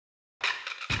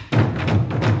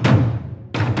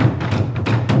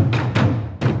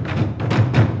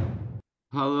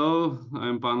Hello,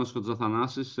 I'm Panos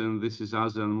Kotzathanasis, and this is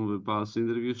ASEAN Movie Pulse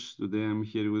Interviews. Today I'm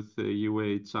here with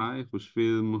Yeewei Chai, whose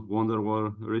film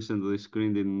Wonderland recently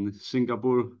screened in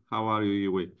Singapore. How are you,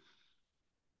 Yeewei?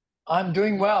 I'm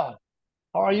doing well.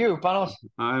 How are you, Panos?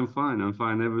 I'm fine,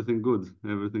 everything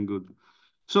good.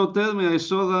 So tell me, I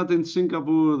saw that in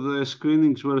Singapore the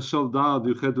screenings were sold out.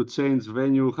 You had to change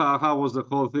venue. How was the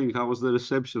whole thing? How was the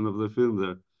reception of the film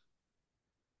there?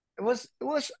 It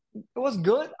was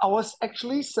good. I was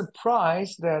actually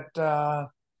surprised that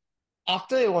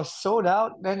after it was sold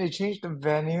out, then they changed the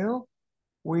venue.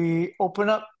 We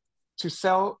opened up to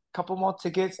sell a couple more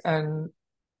tickets, and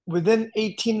within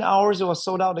 18 hours, it was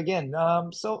sold out again.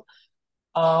 Um,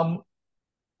 and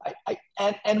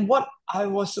what I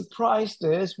was surprised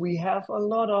is we have a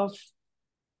lot of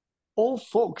old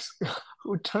folks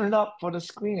who turned up for the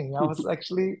screening. I was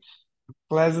actually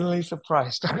pleasantly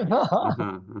surprised.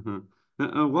 Uh-huh,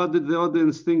 uh-huh. What did the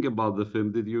audience think about the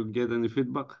film? Did you get any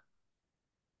feedback?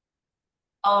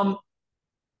 Um,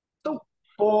 So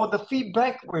for the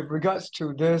feedback with regards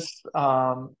to this,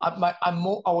 I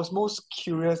was most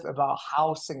curious about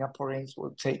how Singaporeans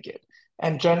will take it.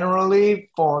 And generally,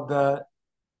 for the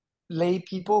lay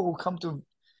people who come to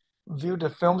view the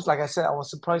films, like I said, I was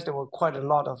surprised there were quite a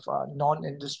lot of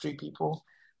non-industry people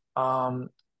um,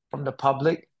 from the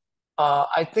public.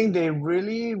 I think they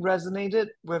really resonated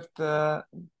with the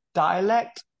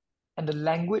dialect and the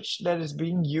language that is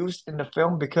being used in the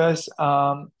film because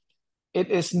it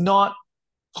is not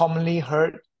commonly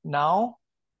heard now,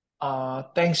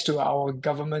 thanks to our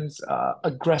government's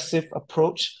aggressive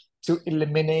approach to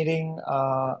eliminating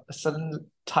a certain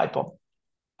type of,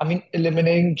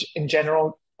 eliminating in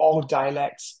general all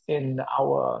dialects in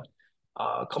our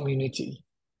community.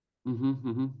 Mm-hmm,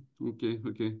 mm-hmm. Okay,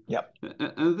 okay. Yep.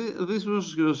 And this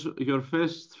was your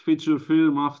first feature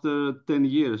film after 10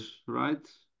 years, right?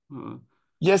 Uh,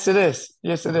 Yes, it is.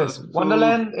 Yes, it is. so,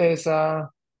 Wonderland is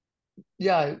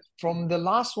yeah, from the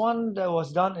last one that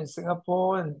was done in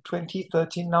Singapore in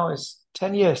 2013, now is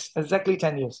 10 years, exactly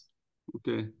 10 years.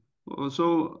 okay.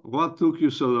 So, what took you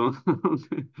so long?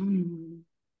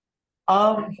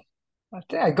 Um, I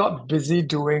think I got busy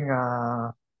doing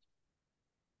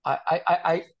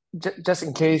just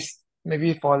in case,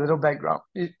 maybe for a little background.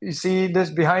 You see this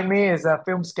behind me is a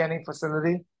film scanning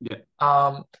facility. Yeah.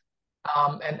 Um,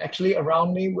 and actually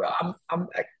around me,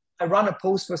 I run a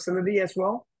post facility as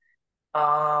well.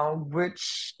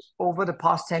 Which over the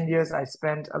past 10 years, I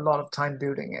spent a lot of time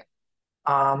building it.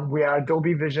 We are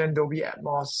Dolby Vision, Dolby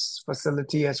Atmos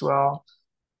facility as well.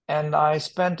 And I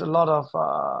spent a lot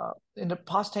of in the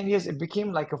past 10 years, it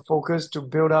became like a focus to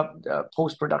build up the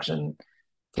post-production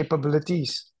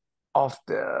capabilities of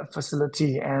the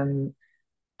facility. And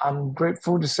I'm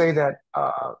grateful to say that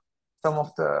some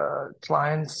of the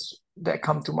clients that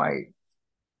come to my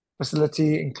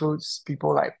facility includes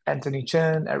people like Anthony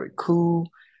Chen, Eric Koo,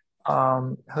 He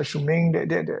Shuming.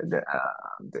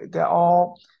 They're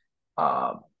all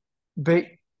uh, big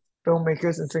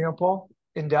filmmakers in Singapore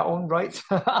in their own right.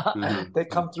 They Uh-huh.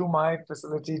 come through my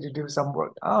facility to do some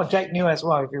work. Oh, Jack Neo as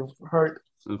well, if you've heard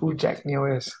Of who course. Jack Neo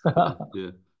is. Yeah, yeah.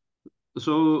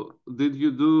 So, did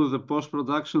you do the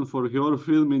post-production for your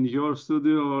film in your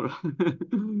studio or?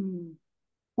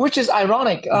 Which is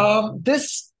ironic.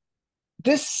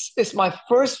 This is my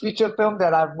first feature film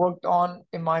that I've worked on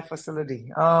in my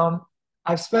facility.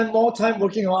 I've spent more time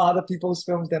working on other people's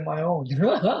films than my own.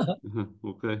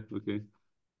 Okay, okay.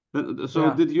 So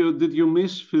Yeah. did you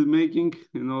miss filmmaking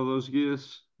in all those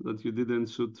years that you didn't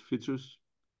shoot features?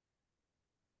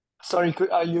 Sorry,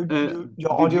 could Uh, your did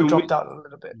audio you dropped mi- out a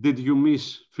little bit. did you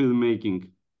miss filmmaking?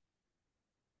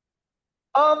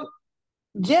 Um,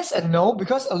 yes and no,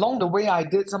 because along the way I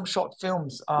did some short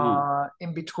films Hmm.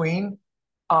 in between.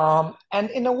 And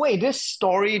in a way, this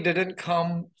story didn't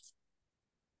come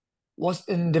was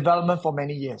in development for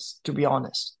many years, to be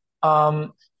honest.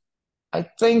 I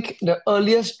think the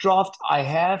earliest draft I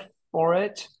have for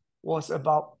it was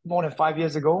about more than 5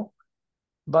 years ago,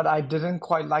 but I didn't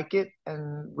quite like it.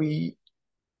 And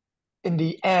in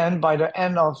the end, by the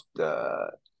end of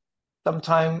the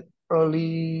sometime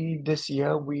early this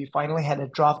year, we finally had a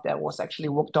draft that was actually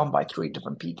worked on by three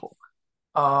different people.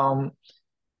 Um,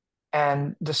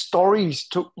 and the stories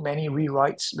took many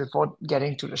rewrites before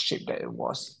getting to the shape that it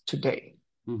was today.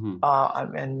 Mm-hmm.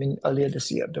 I mean, earlier this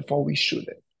year before we shoot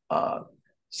it.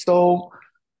 So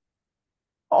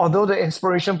although the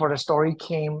inspiration for the story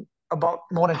came about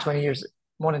more than 20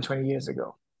 years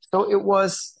ago. So it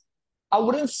was, I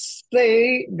wouldn't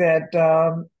say that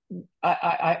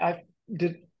I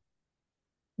did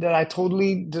that I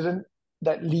totally didn't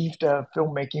that leave the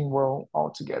filmmaking world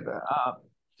altogether.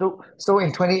 So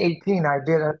in 2018, I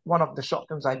did one of the short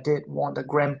films I did won the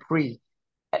Grand Prix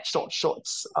at Short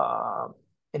Shorts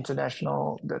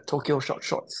International, the Tokyo Short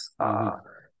Shorts Mm-hmm.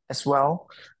 as well.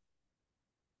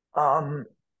 Um,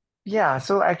 yeah,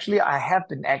 so actually I have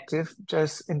been active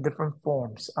just in different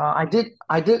forms. I did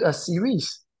a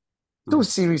series, two Uh-huh.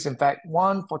 series in fact,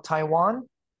 one for Taiwan,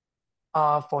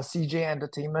 for CJ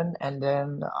Entertainment, and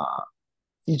then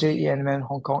CJ ENM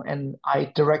Hong Kong, and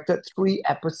I directed 3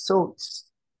 episodes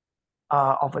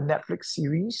of a Netflix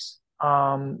series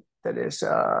that is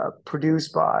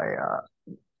produced by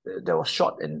that was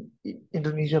shot in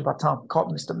Indonesia, Batam,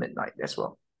 called Mr. Midnight as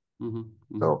well. Mm-hmm.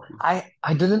 So Mm-hmm.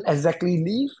 I didn't exactly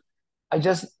leave. I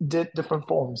just did different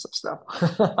forms of stuff.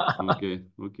 Okay,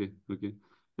 okay, okay.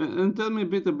 And tell me a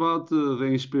bit about the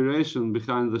inspiration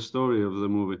behind the story of the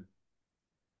movie.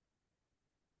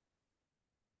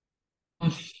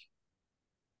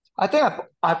 I think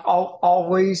I've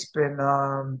always been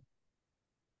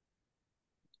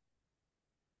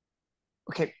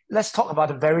okay. Let's talk about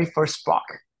the very first spark,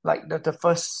 like the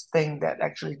first thing that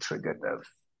actually triggered the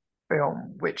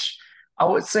film, which I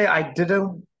would say I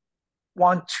didn't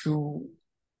want to.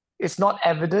 It's not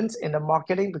evident in the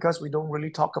marketing because we don't really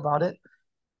talk about it.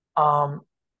 Um,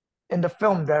 in the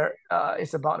film, there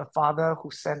is about a father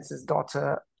who sends his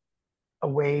daughter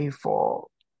away for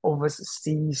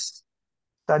overseas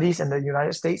studies in the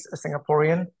United States, a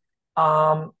Singaporean.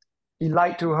 Um, he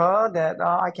lied to her that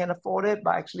I can afford it,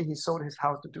 but actually he sold his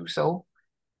house to do so.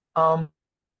 Um,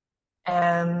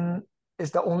 and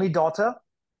is the only daughter.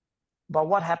 But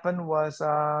what happened was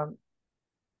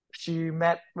she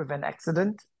met with an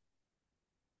accident,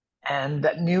 and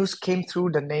that news came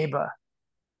through the neighbor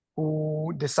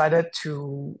who decided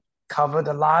to cover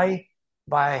the lie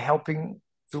by helping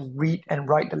to read and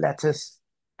write the letters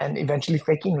and eventually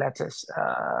faking letters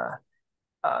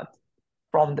uh,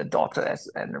 from the daughter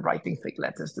and writing fake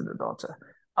letters to the daughter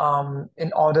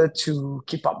in order to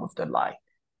keep up with the lie.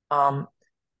 Um,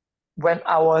 when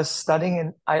I was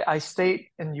studying I stayed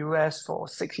in US for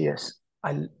 6 years.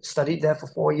 I studied there for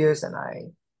 4 years and I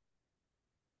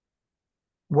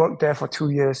worked there for 2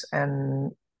 years.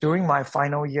 And during my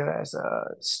final year as a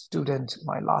student,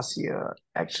 my last year,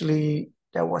 actually,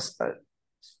 there was a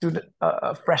student,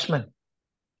 a freshman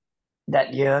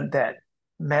that year that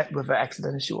met with an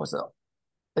accident.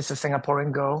 It's a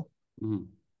Singaporean girl,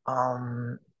 Mm-hmm.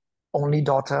 um, only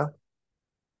daughter,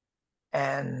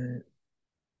 and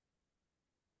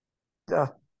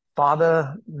the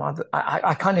father, mother.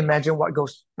 I can't imagine what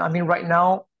goes. I mean, right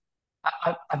now,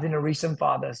 I've been a recent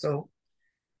father, so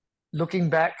looking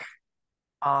back,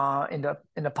 in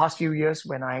the past few years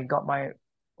when I got my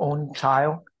own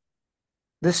child,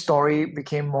 this story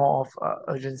became more of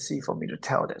urgency for me to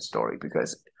tell that story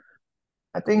because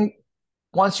I think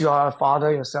once you are a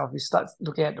father yourself, you start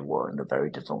looking at the world in a very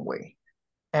different way.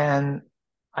 And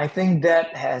I think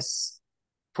that has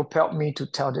propelled me to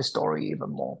tell this story even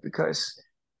more because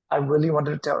I really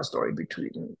wanted to tell a story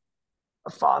between a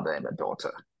father and a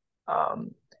daughter.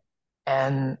 Um,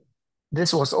 and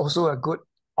this was also a good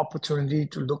opportunity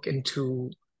to look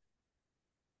into.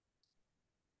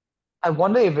 I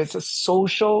wonder if it's a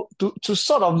social to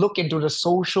sort of look into the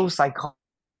social psychology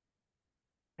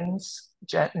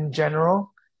in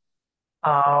general,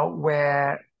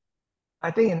 where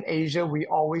I think in Asia we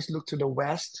always look to the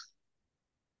West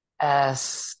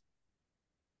as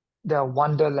the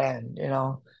Wonderland,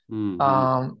 Mm-hmm.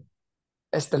 um,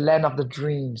 as the land of the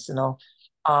dreams,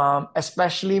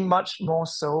 especially much more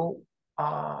so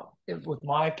with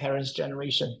my parents'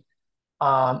 generation.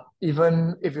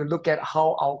 Even if you look at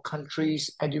how our country's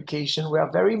education, we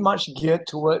are very much geared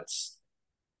towards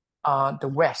the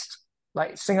West.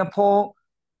 Like Singapore,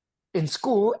 in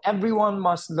school, everyone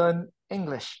must learn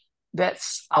English.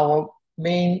 That's our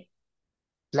main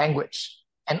language.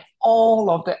 And all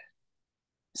of the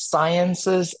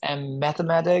sciences and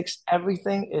mathematics,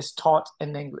 everything is taught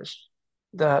in English.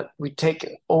 We take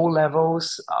O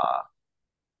levels,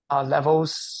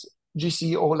 levels,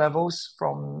 GCE levels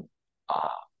from uh,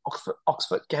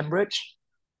 Oxford, Cambridge,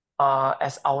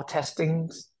 as our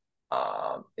testings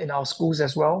in our schools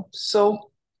as well.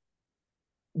 So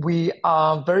we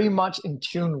are very much in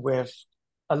tune with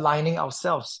aligning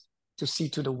ourselves to see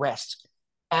to the West.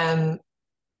 And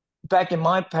back in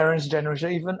my parents'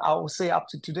 generation, even I would say up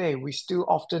to today, we still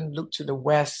often look to the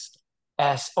West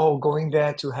as, oh, going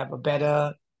there to have a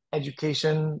better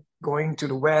education, going to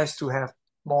the West to have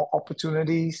more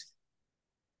opportunities.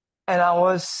 And I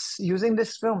was using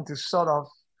this film to sort of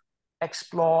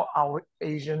explore our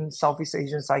Southeast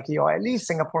Asian psyche, or at least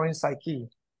Singaporean psyche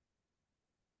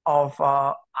of,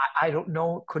 I don't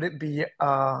know, could it be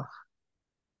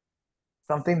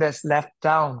something that's left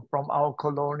down from our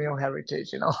colonial heritage,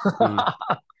 you know. Mm,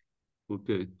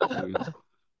 okay. Okay.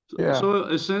 Yeah. So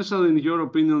essentially, in your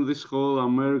opinion, this whole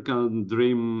American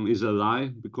dream is a lie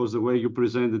because the way you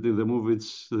present it in the movie,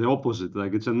 it's the opposite.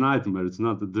 Like it's a nightmare. It's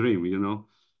not a dream, you know?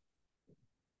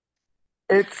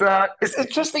 It's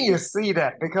interesting you see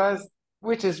that because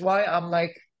which is why I'm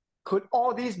like, could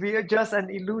all these be just an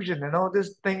illusion? You know,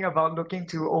 this thing about looking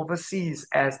to overseas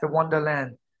as the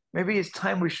Wonderland. Maybe it's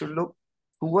time we should look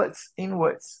towards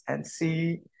inwards and see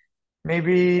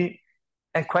maybe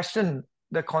and question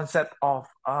the concept of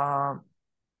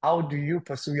how do you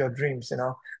pursue your dreams, you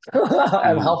know?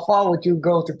 And Mm-hmm. how far would you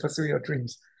go to pursue your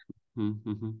dreams?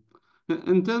 Mm-hmm.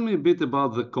 And tell me a bit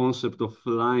about the concept of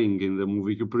lying in the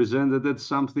movie. You presented it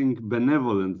something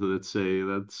benevolent, let's say,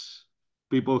 that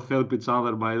people help each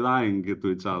other by lying to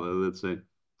each other, let's say.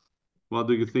 What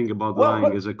do you think about Well, lying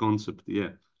but as a concept?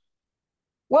 Yeah.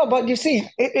 Well, but you see,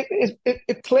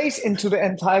 it plays into the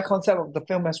entire concept of the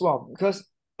film as well, because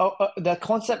the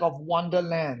concept of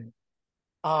Wonderland,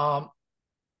 um,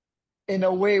 in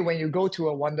a way, when you go to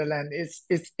a Wonderland, it's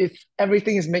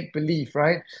everything is make believe,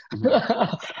 right?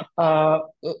 Mm-hmm.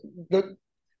 The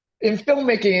in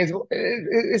filmmaking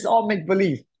it's all make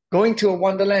believe. Going to a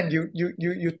Wonderland, you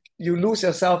lose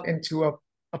yourself into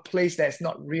a place that's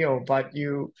not real, but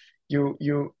you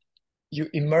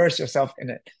immerse yourself in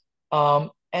it.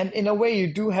 And in a way,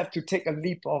 you do have to take a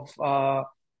leap of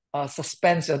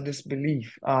suspense or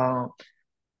disbelief.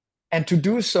 And to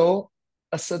do so,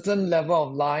 a certain level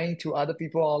of lying to other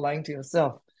people or lying to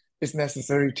yourself is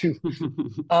necessary too.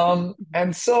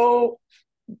 And so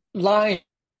lying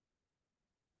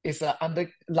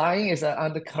lying is an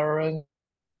undercurrent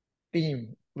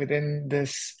theme within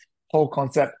this whole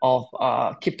concept of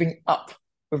keeping up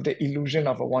with the illusion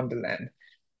of a wonderland.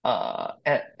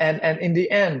 And in the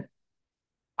end,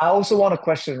 I also want to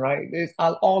question, right?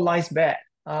 Are all lies bad?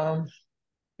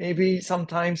 Maybe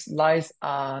sometimes lies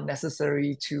are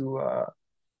necessary to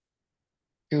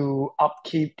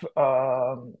upkeep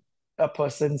a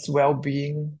person's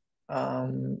well-being,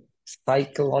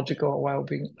 psychological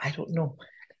well-being. I don't know.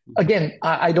 Again,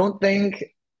 I don't think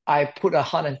I put a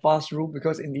hard and fast rule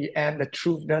because in the end, the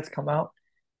truth does come out.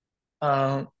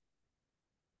 Um,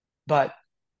 but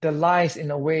the lies,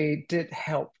 in a way, did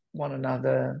help one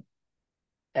another,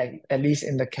 at least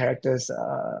in the characters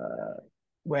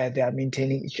where they are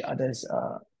maintaining each other's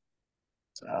uh,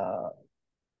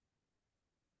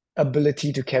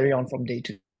 ability to carry on from day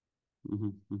to. Mm-hmm.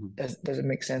 Mm-hmm. Does it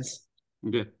make sense?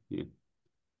 Yeah, yeah.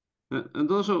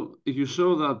 And also, you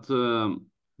show that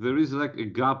there is like a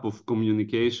gap of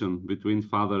communication between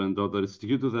father and daughter. It's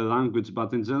due to the language,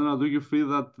 but in general, do you feel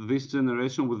that this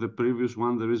generation with the previous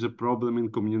one, there is a problem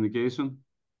in communication,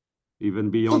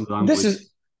 even beyond So this language? is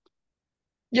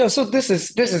yeah. So this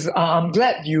is. I'm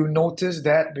glad you noticed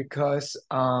that because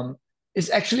it's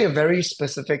actually a very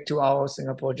specific to our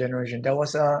Singapore generation. There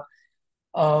was a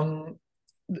um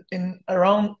in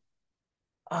around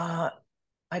uh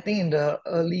I think in the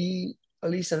early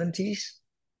 70s,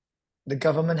 the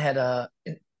government had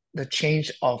the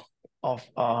change of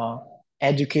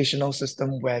educational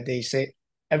system where they say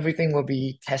everything will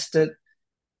be tested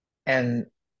and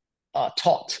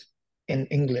taught in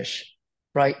English,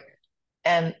 right?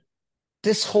 And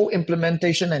this whole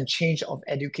implementation and change of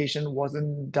education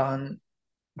wasn't done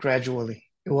gradually.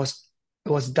 It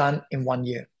was done in 1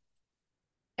 year.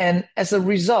 And as a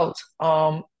result,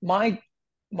 my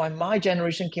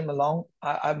generation came along.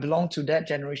 I belong to that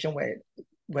generation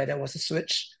where there was a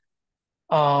switch.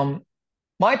 Um,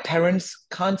 my parents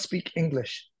can't speak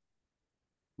English,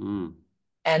 Mm.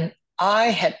 and I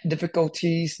had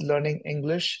difficulties learning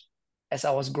English as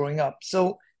I was growing up.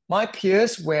 So my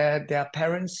peers, where their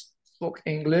parents spoke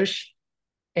English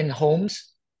in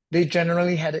homes, they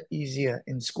generally had it easier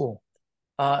in school.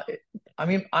 Uh, I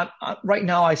mean, right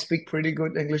now I speak pretty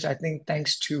good English. I think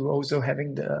thanks to also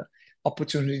having the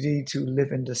opportunity to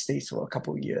live in the States for a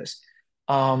couple of years.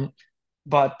 Um,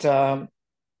 but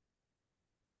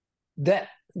that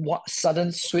what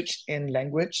sudden switch in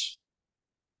language,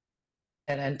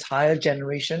 an entire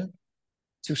generation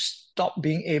to stop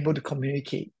being able to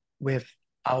communicate with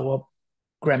our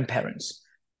grandparents.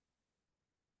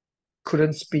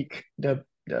 Couldn't speak the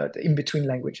in-between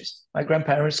languages. My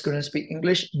grandparents couldn't speak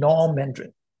English nor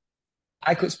Mandarin.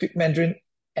 I could speak Mandarin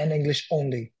and English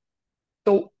only.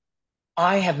 So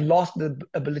I have lost the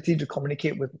ability to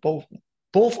communicate with both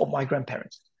of my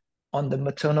grandparents on the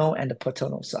maternal and the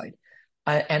paternal side.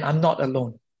 And I'm not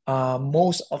alone.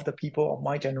 Most of the people of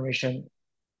my generation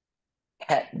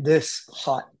had this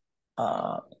hard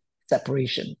uh,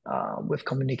 separation with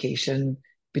communication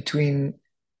between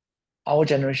our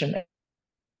generation.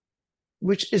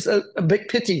 which is a big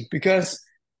pity because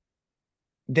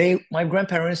my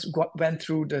grandparents went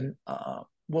through the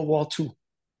World War II,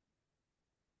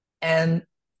 and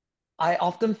I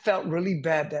often felt really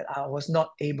bad that I was not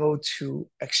able to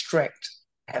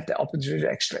have the opportunity to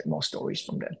extract more stories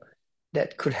from them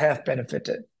that could have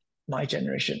benefited my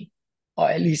generation, or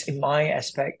at least in my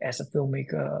aspect as a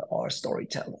filmmaker or a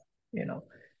storyteller, you know.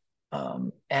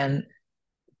 And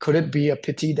could it be a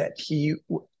pity that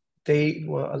they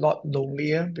were a lot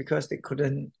lonelier because they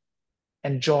couldn't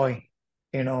enjoy,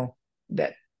 you know,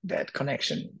 that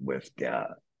connection with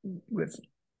their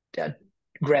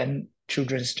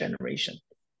grandchildren's generation.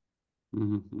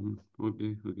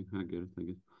 Okay, I get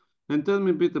it. And tell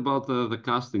me a bit about the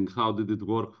casting. How did it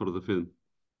work for the film?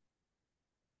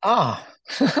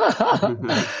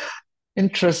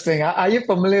 Interesting. Are you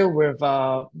familiar with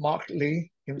Mark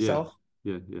Lee Yeah, himself?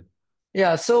 yeah.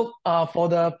 Yeah, so for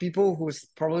the people who's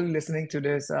probably listening to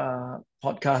this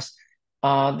podcast,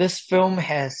 this film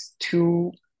has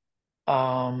two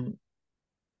um,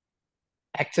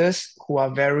 actors who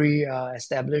are very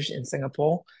established in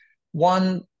Singapore.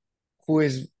 One who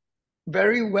is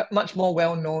much more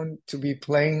well known to be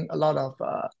playing a lot of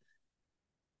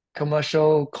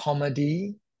commercial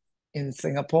comedy in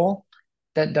Singapore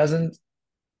that doesn't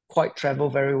quite travel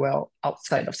very well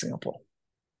outside of Singapore.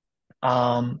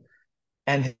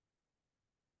 And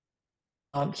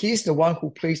he's the one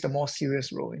who plays the more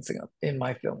serious role in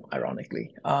my film,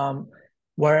 ironically.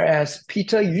 Whereas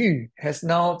Peter Yu has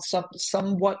now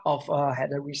somewhat of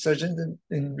had a resurgence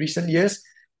in recent years.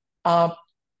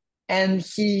 And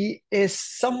he is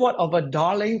somewhat of a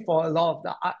darling for a lot of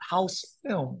the art house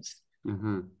films,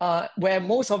 where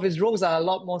most of his roles are a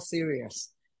lot more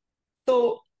serious.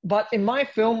 So, but in my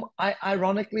film, I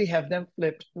ironically have them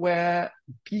flipped, where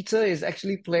Peter is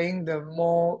actually playing the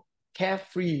more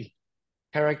carefree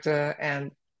character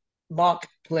and Mark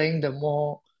playing the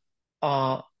more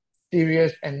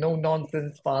serious and no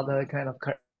nonsense father kind of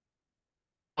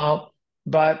character.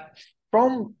 But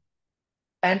from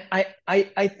and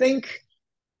I think,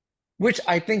 which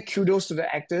I think kudos to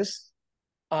the actors.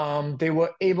 They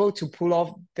were able to pull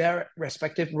off their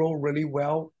respective role really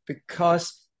well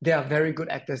because they are very good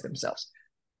actors themselves.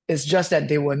 It's just that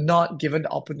they were not given the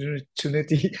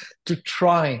opportunity to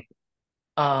try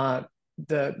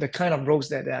the kind of roles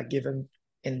that they are given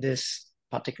in this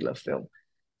particular film.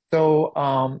 So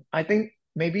I think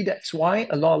maybe that's why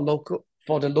a lot of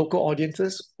for the local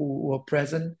audiences who were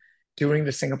present during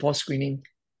the Singapore screening,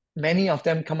 many of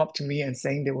them come up to me and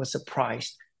saying they were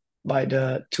surprised by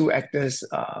the two actors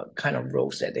kind of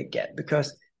roles that they get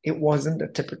because it wasn't the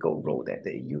typical role that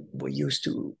they were used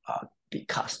to be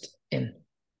cast in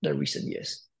the recent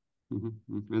years.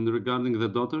 And regarding the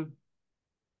daughter?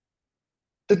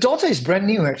 The daughter is brand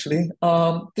new, actually.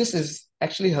 This is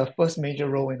actually her first major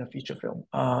role in a feature film.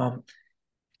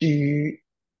 She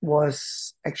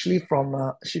was actually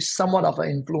she's somewhat of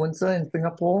an influencer in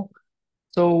Singapore.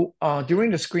 So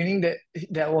during the screening,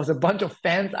 there was a bunch of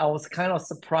fans. I was kind of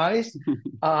surprised.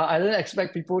 I didn't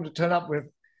expect people to turn up with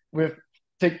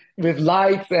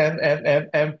lights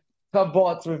and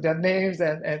cupboards with their names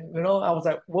and you know I was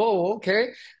like, whoa, okay.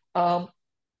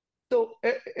 So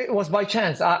it was by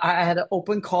chance. I had an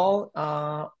open call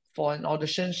for an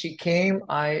audition. She came.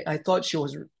 I thought she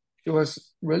was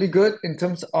really good in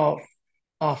terms of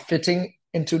fitting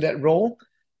into that role.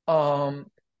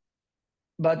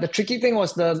 But the tricky thing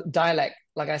was the dialect.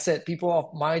 Like I said, people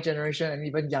of my generation and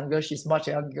even younger, she's much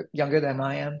younger than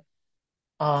I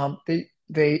am.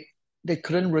 They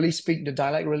couldn't really speak the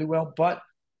dialect really well. But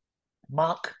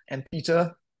Mark and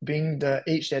Peter, being the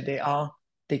age that they are,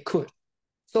 they could.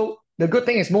 So the good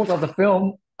thing is most of the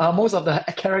film, most of the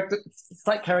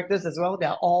side characters as well, they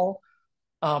are all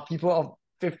people of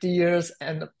 50 years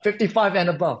and 55 and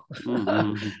above.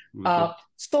 Okay.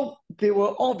 So they were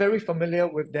all very familiar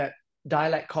with that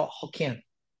dialect called Hokkien.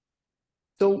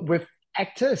 So with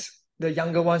actors, the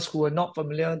younger ones who were not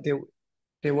familiar,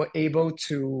 they were able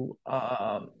to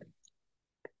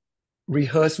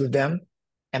rehearse with them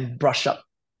and brush up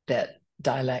that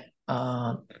dialect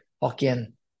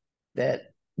Hokkien that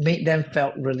made them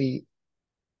felt really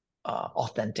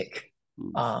authentic.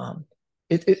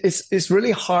 It's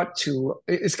really hard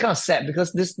it's kind of sad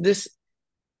because this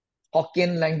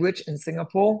Hokkien language in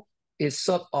Singapore is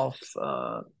sort of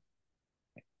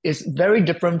is very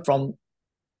different from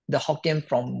the Hokkien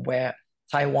from where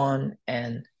Taiwan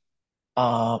and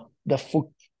the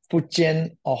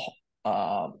Fujian or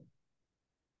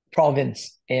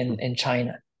province in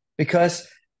China, because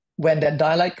when that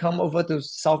dialect come over to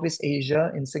Southeast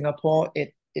Asia in Singapore,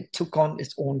 it took on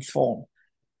its own form.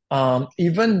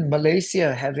 Even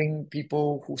Malaysia having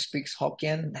people who speaks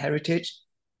Hokkien heritage,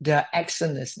 their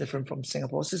accent is different from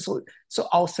Singapore. So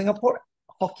our Singapore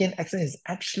Hokkien accent is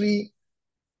actually,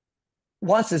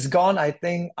 once it's gone, I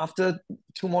think after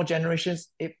two more generations,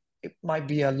 it might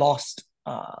be a lost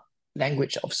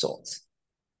language of sorts.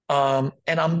 And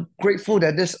I'm grateful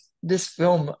that this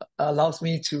film allows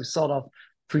me to sort of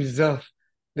preserve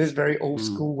this very old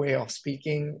school way of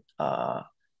speaking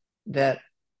that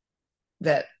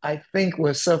that I think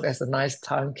will serve as a nice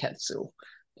time capsule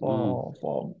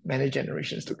for many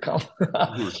generations to come.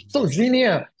 So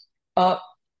Xenia, uh,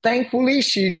 thankfully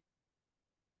she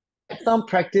had some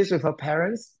practice with her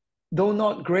parents, though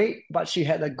not great, but she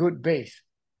had a good base.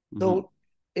 So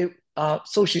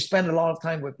so she spent a lot of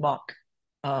time with Mark,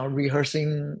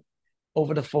 rehearsing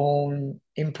over the phone,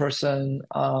 in person,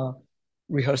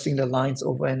 rehearsing the lines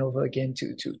over and over again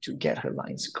to get her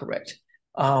lines correct.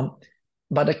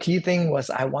 But the key thing was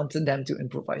I wanted them to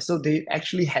improvise. So they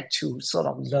actually had to sort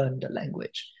of learn the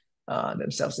language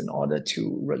themselves in order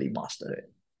to really master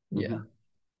it. Yeah.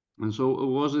 And so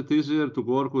was it easier to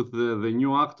work with the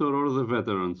new actor or the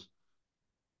veterans?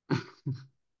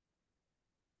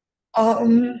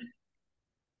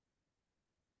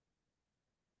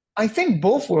 I think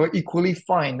both were equally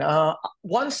fine.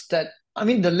 Once that, I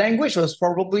mean, the language was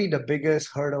probably the biggest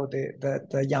hurdle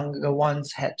the younger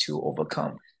ones had to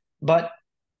overcome. But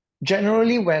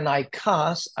generally, when I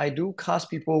do cast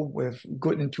people with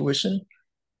good intuition,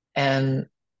 and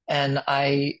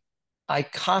I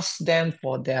cast them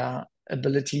for their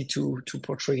ability to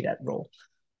portray that role.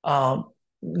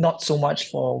 Not so much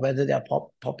for whether they're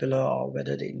popular or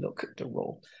whether they look the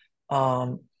role.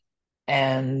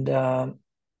 And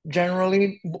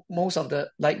generally, most of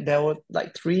there were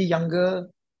like three younger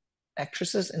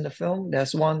actresses in the film.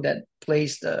 There's one that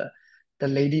plays the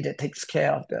lady that takes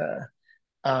care of the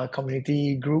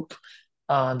community group.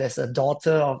 There's a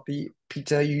daughter of the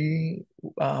Peter Yu,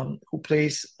 who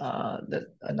plays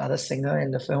another singer in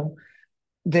the film.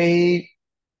 They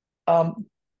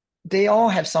they all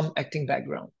have some acting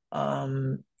background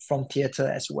from theater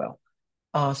as well.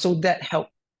 So that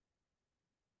helped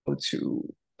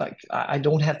to, like, I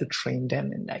don't have to train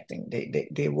them in acting.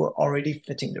 They were already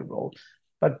fitting the role.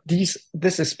 But this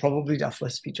is probably their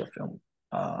first feature film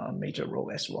major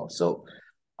role as well. So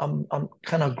I'm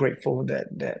kind of grateful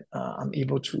that I'm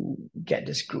able to get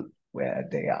this group where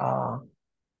they are.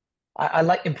 I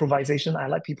like improvisation. I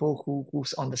like people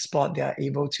who's on the spot. They are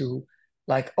able to,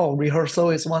 like, oh,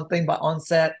 rehearsal is one thing, but on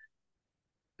set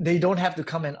they don't have to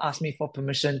come and ask me for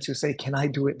permission to say, can I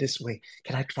do it this way?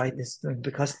 Can I try this thing?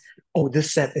 Because, oh,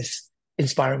 this set is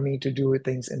inspiring me to do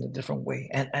things in a different way.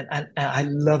 And I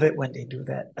love it when they do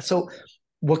that. So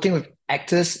working with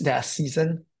actors that are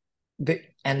seasoned,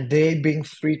 they being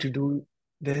free to do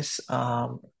this,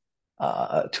 to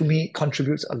me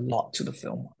contributes a lot to the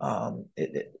film.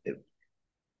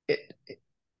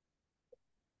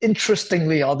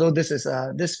 Interestingly, although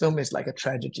this film is like a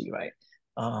tragedy, right?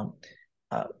 Um,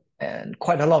 and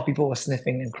quite a lot of people were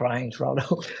sniffing and crying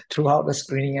throughout the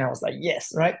screening. I was like,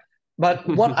 yes, right. But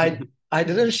what I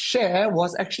didn't share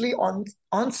was actually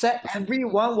on set,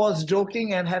 everyone was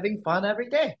joking and having fun every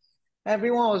day.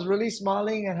 Everyone was really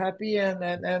smiling and happy,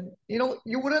 and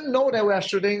you wouldn't know that we are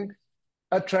shooting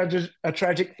a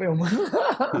tragic film.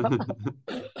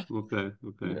 Okay.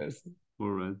 Yes.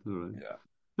 All right. Yeah.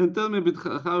 And tell me a bit,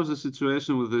 how's the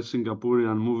situation with the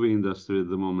Singaporean movie industry at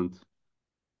the moment?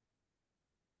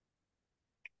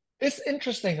 It's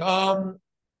interesting.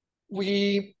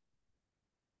 We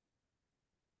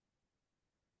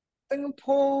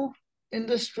Singapore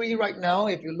industry right now,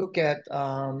 if you look at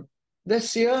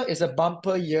this year is a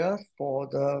bumper year for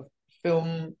the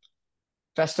film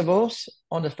festivals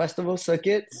on the festival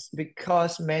circuits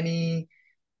because many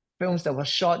films that were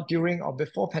shot during or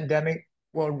before pandemic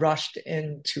were rushed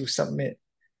in to submit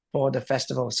for the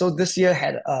festival. So this year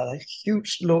had a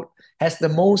huge load, has the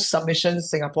most submissions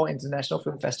Singapore International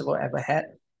Film Festival ever had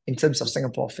in terms of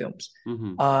Singapore films.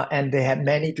 And they had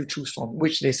many to choose from,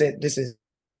 which they said this is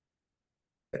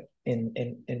in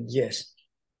years.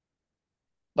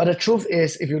 But the truth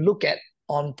is, if you look at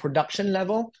on production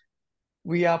level,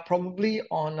 we are probably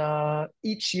on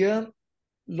each year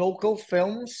local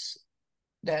films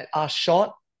that are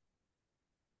shot.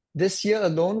 This year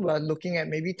alone, we're looking at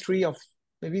maybe three or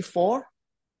maybe four,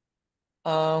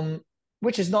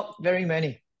 which is not very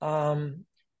many.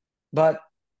 But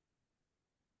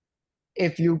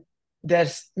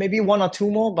there's maybe one or two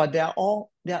more, but they're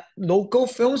local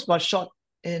films, but shot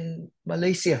in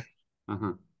Malaysia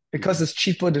because it's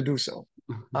cheaper to do so.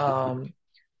 Um,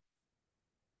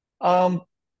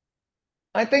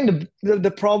 I think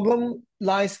the problem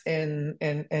lies in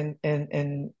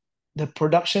the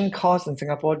production cost in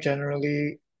Singapore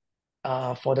generally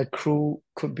for the crew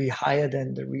could be higher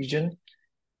than the region.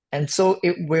 And so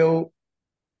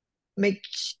make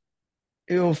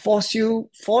it will force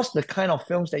the kind of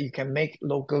films that you can make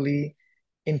locally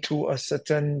into a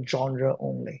certain genre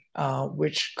only,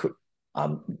 which could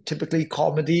typically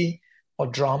comedy or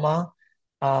drama,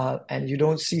 and you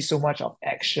don't see so much of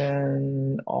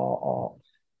action or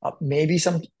maybe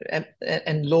some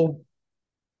and low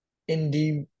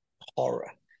indie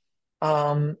horror.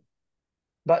 Um,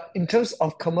 but in terms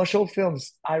of commercial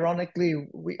films, ironically,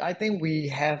 I think we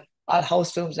have art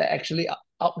house films that actually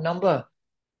outnumber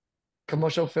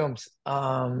commercial films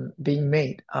being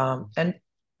made. And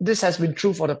this has been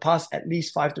true for the past at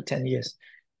least 5 to 10 years,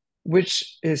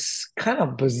 which is kind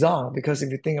of bizarre because if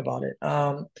you think about it.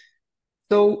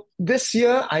 So this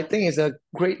year, I think is a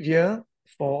great year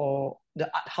for the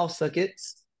art house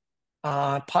circuits,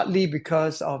 partly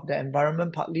because of the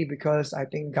environment, partly because I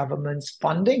think government's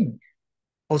funding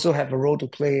also have a role to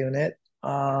play in it.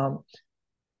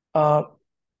 Uh,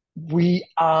 we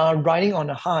are riding on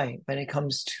a high when it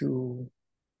comes to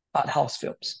art house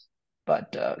films,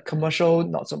 but commercial,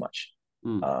 not so much.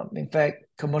 Mm. In fact,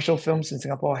 commercial films in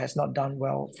Singapore has not done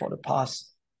well for the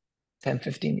past 10,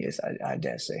 15 years, I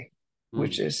dare say,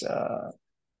 which Mm.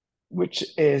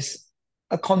 is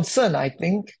a concern, I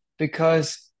think,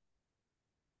 because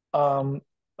um,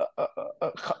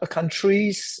 a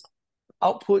country's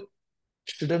output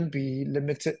shouldn't be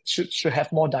limited, should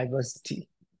have more diversity,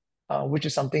 which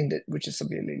is something which is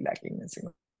severely lacking in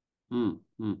Singapore. Mm.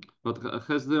 Mm. But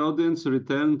has the audience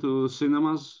returned to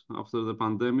cinemas after the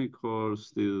pandemic, or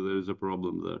still there is a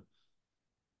problem there?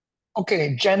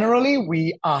 Okay, generally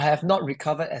we have not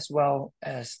recovered as well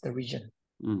as the region.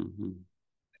 Mm-hmm.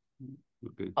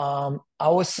 Okay. I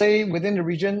would say within the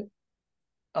region,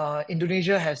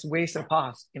 Indonesia has way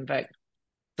surpassed, in fact,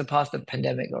 surpassed the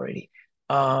pandemic already.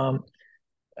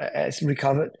 Has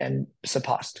recovered and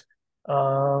surpassed.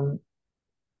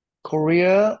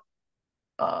 Korea,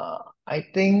 I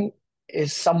think,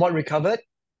 is somewhat recovered.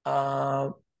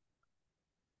 Uh,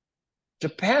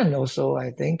 Japan also,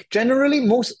 I think. Generally,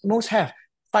 most have.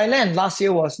 Thailand last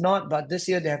year was not, but this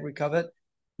year they have recovered.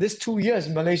 This 2 years,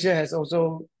 Malaysia has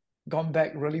also gone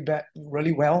back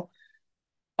really well.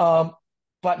 Um,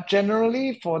 but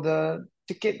generally, for the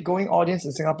ticket going audience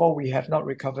in Singapore, we have not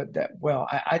recovered that well.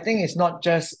 I think it's not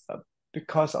just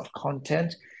because of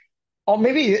content, or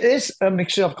maybe it is a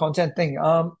mixture of content thing.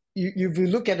 If you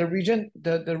look at the region,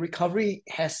 the recovery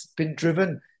has been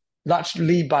driven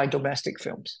largely by domestic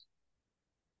films.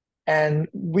 And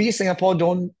we Singapore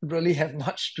don't really have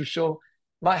much to show,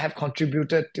 might have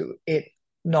contributed to it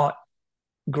not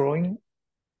growing,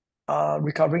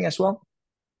 recovering as well.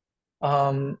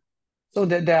 So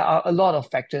there are a lot of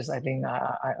factors, I think.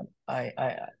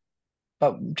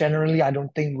 But generally, I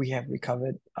don't think we have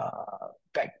recovered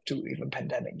back to even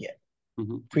pandemic yet,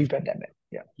 Mm-hmm. pre-pandemic.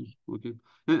 Yeah. Okay.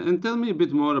 And tell me a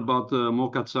bit more about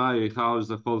Mocha Chai. How is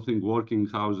the whole thing working?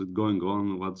 How is it going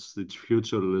on? What's its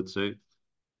future, let's say?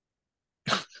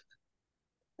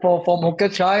 For Mocha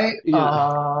Chai,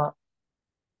 Yeah.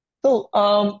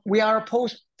 we are a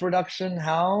post-production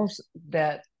house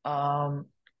that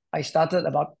I started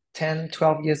about 10,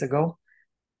 12 years ago.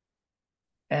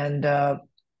 And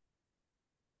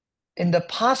in the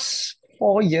past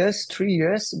 4 years, 3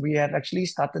 years, we have actually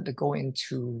started to go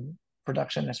into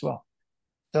production as well.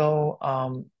 So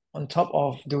on top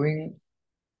of doing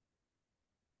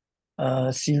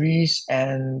a series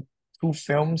and 2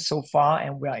 films so far,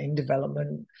 and we are in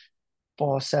development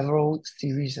for several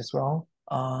series as well,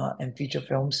 and feature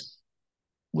films.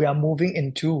 We are moving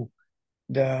into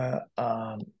the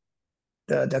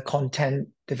content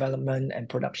development and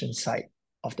production side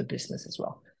of the business as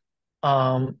well.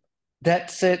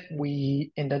 That said,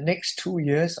 we in the next 2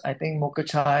 years, I think Mocha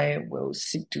Chai will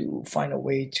seek to find a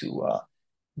way to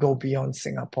go beyond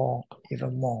Singapore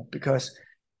even more because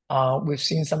we've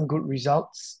seen some good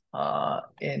results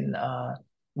in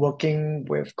working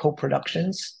with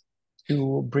co-productions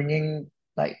to bringing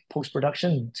like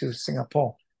post-production to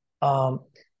Singapore.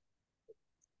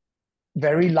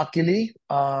 Very luckily,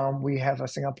 we have a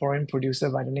Singaporean producer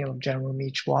by the name of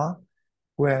Jeremy Chua,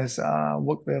 who has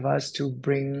worked with us to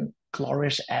bring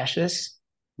Glorious Ashes,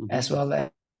 Mm-hmm. as well as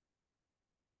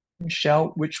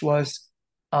Shell, which was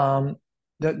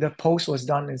the post was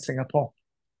done in Singapore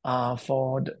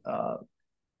for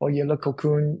Yellow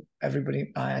Cocoon.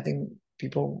 Everybody, I think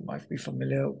people might be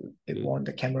familiar. It won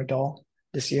the Camera Doll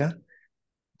this year.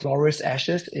 Glorious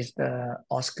Ashes is the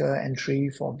Oscar entry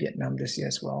for Vietnam this year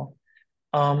as well.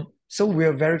 so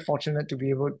we're very fortunate to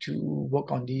be able to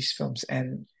work on these films.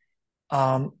 And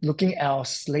looking at our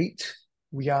slate,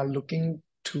 we are looking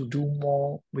to do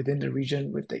more within the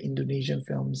region with the Indonesian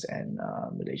films and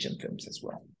Malaysian films as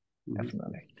well. Mm-hmm.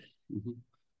 Definitely. Mm-hmm.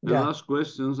 And Yeah. last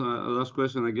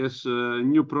question, I guess,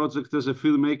 new project as a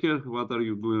filmmaker. What are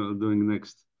you doing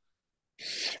next?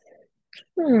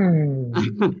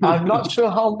 I'm not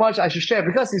sure how much I should share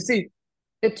because you see,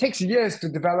 it takes years to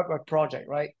develop a project,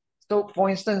 right? So, for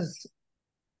instance,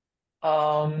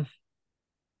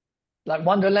 like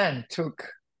Wonderland took,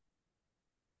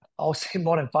 I'll say,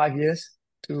 more than 5 years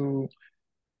to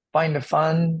find the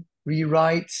fun,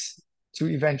 rewrites, to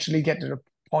eventually get to the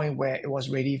point where it was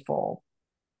ready for.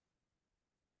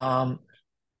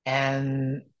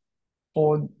 And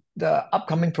for the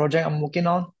upcoming project I'm working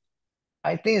on,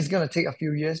 I think it's gonna take a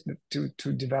few years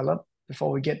to develop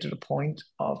before we get to the point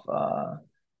of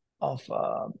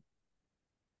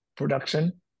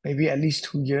production, maybe at least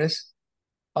 2 years.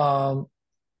 Um,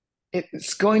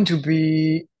 it's going to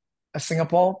be a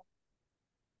Singapore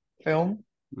film.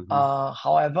 Mm-hmm.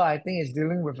 However, I think it's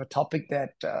dealing with a topic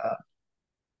that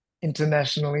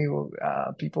internationally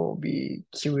people will be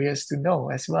curious to know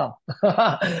as well.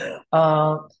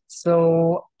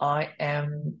 So I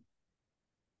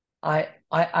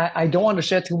don't want to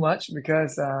share too much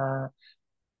because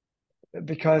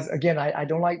again I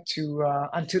don't like to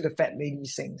until the fat lady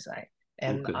sings, right?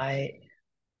 And Okay.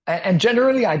 and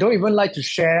generally I don't even like to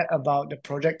share about the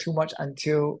project too much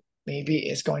until maybe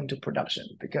it's going to production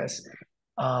because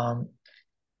um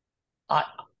I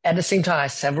at the same time I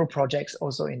have several projects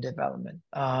also in development.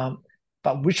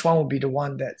 But which one will be the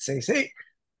one that says, hey,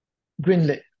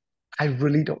 greenlit? I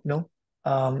really don't know.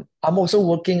 I'm also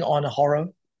working on a horror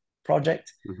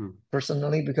project Mm-hmm.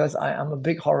 personally because I'm a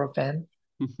big horror fan.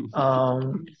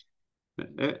 Um,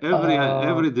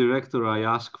 Every director I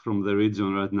ask from the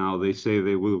region right now, they say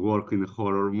they will work in a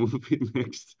horror movie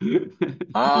next. So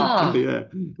ah, yeah,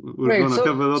 we're great. gonna So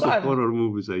have a lot so of I've horror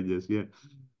movies, I guess. Yeah.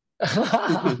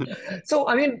 so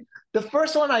I mean the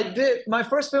first one I did, my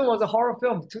first film was a horror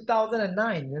film,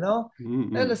 2009, you know?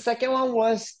 Then the Mm-hmm. second one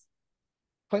was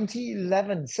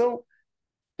 2011. So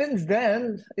since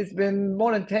then, it's been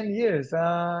more than 10 years.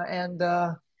 And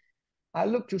I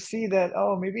look to see that,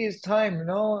 oh, maybe it's time,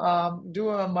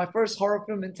 do my first horror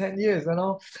film in 10 years, you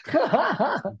know?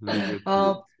 I get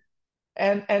um, you.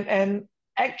 and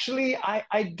actually,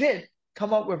 I did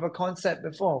come up with a concept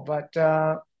before, but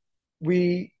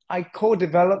I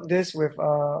co-developed this with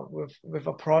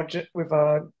a project with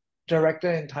a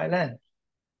director in Thailand.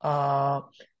 Uh,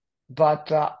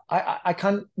 but I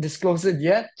can't disclose it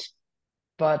yet.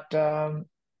 But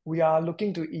we are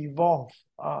looking to evolve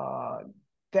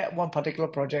that one particular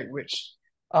project,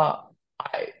 uh,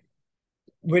 I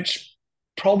which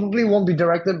probably won't be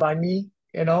directed by me,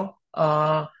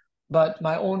 but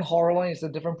my own horror one is a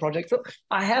different project. So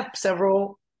I have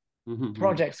several Mm-hmm.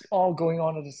 projects all going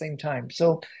on at the same time.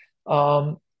 So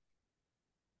um,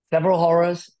 several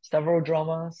horrors, several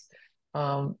dramas,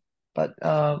 um, but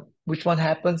which one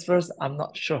happens first, I'm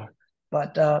not sure.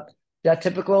 But they are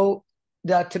typical.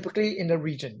 They are typically in the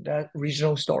region. They're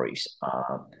regional stories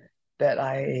that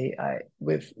I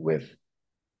with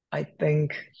I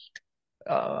think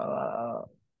uh,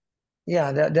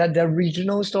 yeah, they're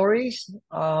regional stories.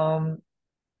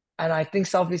 And I think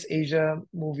Southeast Asia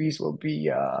movies will be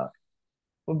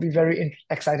very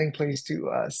exciting place to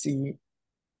see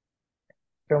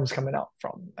films coming out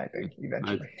from, I think, I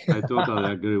eventually. I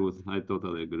totally agree with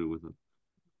that.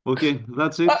 Okay,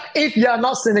 that's it. If you are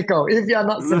not cynical, if you are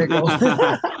not cynical.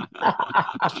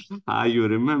 Ah, you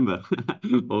remember.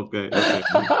 Okay, okay.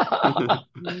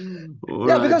 All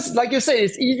Yeah, right. because like you say,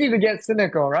 it's easy to get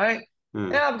cynical, right? Yeah.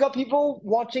 Yeah, I've got people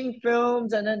watching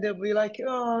films and then they'll be like,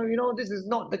 oh, this is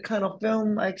not the kind of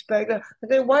film I expected. And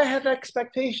then why have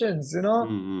expectations,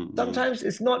 Mm-hmm. Sometimes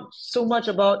it's not so much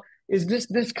about, is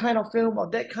this kind of film or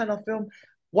that kind of film?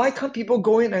 Why can't people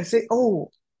go in and say,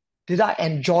 oh, did I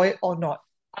enjoy it or not?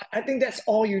 I think that's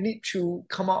all you need to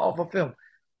come out of a film,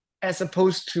 as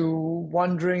opposed to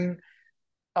wondering,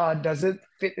 does it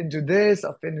fit into this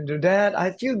or fit into that?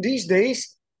 I feel these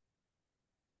days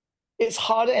it's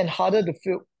harder and harder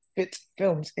to fit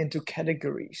films into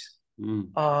categories.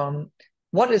 Mm. Um,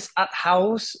 what is art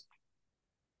house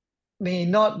may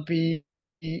not be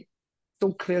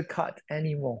so clear cut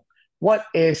anymore. What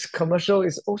is commercial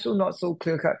is also not so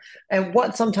clear cut. And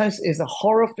what sometimes is a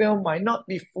horror film might not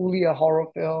be fully a horror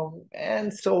film,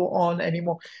 and so on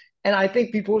anymore. And I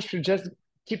think people should just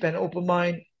keep an open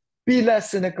mind, be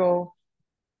less cynical,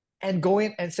 and go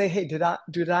in and say, hey, did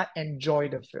I enjoy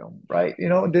the film? Right?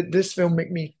 Did this film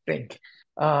make me think?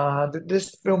 Did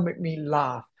this film make me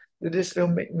laugh? did this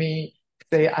film make me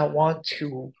say I want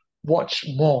to watch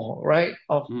more, right?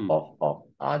 Of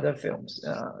other films.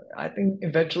 I think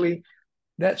eventually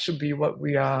that should be what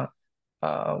we are.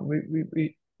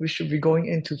 We should be going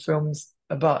into films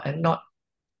about, and not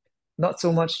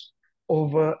so much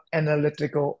over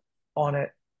analytical on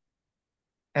it,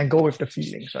 and go with the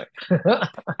feelings, right?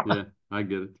 Yeah, I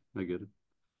get it. I get it.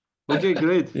 Okay,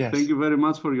 great. Thank Yes. you very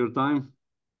much for your time.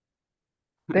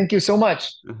 Thank you so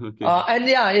much. Okay. And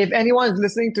yeah, if anyone's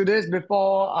listening to this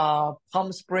before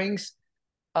Palm Springs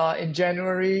in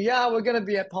January, yeah, we're gonna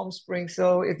be at Palm Springs.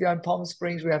 So if you're in Palm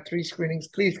Springs, we have 3 screenings.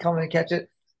 Please come and catch it.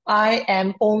 I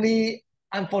am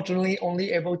unfortunately,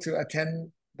 only able to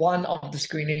attend one of the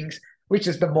screenings, which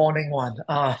is the morning one.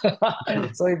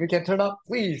 So if you can turn up,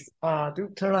 please do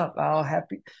turn up.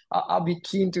 I'll be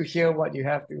keen to hear what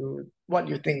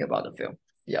you think about the film.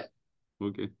 Yeah.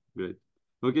 Okay, great.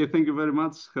 Okay, thank you very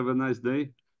much. Have a nice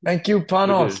day. Thank you, Okay,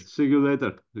 Panos. see you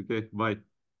later. Okay, bye.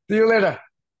 See you later.